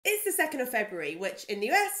2nd of February, which in the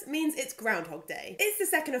US means it's Groundhog Day. It's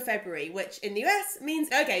the 2nd of February, which in the US means...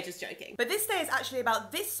 Okay, just joking. But this day is actually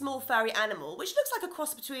about this small furry animal, which looks like a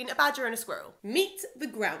cross between a badger and a squirrel. Meet the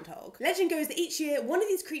groundhog. Legend goes that each year, one of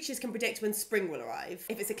these creatures can predict when spring will arrive.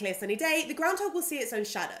 If it's a clear sunny day, the groundhog will see its own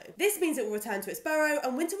shadow. This means it will return to its burrow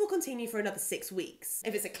and winter will continue for another 6 weeks.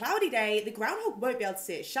 If it's a cloudy day, the groundhog won't be able to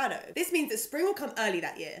see its shadow. This means that spring will come early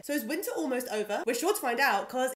that year. So is winter almost over? We're sure to find out, cause